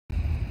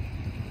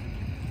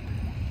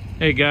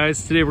Hey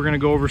guys, today we're going to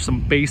go over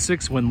some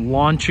basics when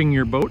launching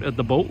your boat at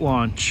the boat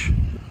launch.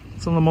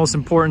 Some of the most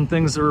important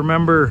things to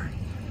remember: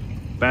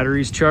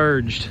 batteries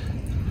charged.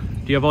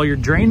 Do you have all your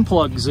drain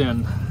plugs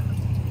in?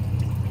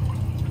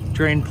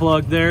 Drain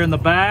plug there in the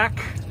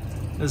back,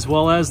 as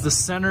well as the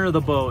center of the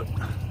boat.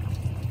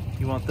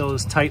 You want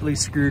those tightly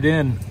screwed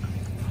in.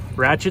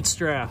 Ratchet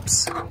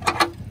straps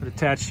that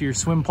attach to your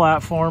swim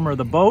platform or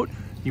the boat,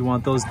 you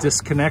want those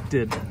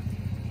disconnected.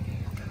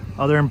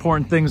 Other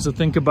important things to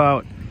think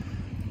about: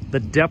 the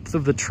depth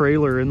of the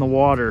trailer in the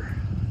water.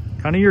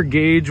 Kind of your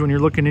gauge when you're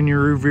looking in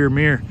your rear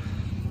mirror.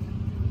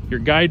 Your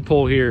guide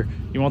pole here,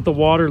 you want the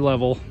water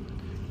level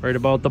right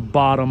about the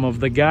bottom of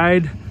the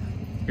guide.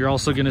 You're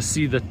also gonna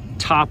see the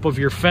top of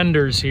your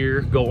fenders here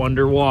go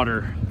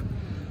underwater.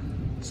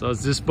 So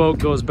as this boat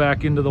goes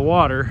back into the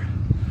water,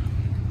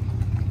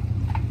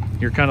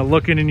 you're kind of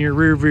looking in your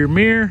rear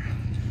mirror.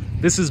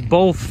 This is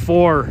both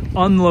for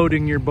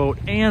unloading your boat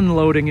and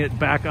loading it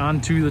back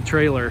onto the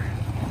trailer.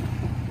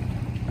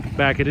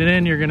 Back it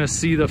in, you're gonna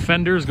see the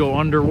fenders go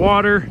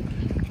underwater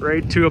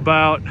right to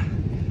about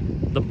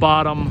the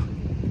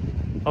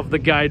bottom of the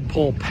guide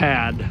pole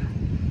pad.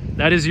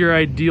 That is your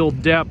ideal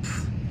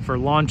depth for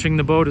launching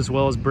the boat as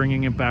well as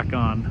bringing it back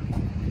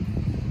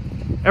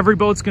on. Every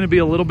boat's gonna be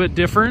a little bit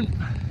different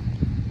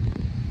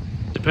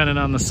depending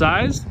on the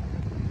size.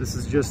 This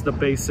is just the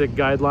basic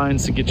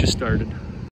guidelines to get you started.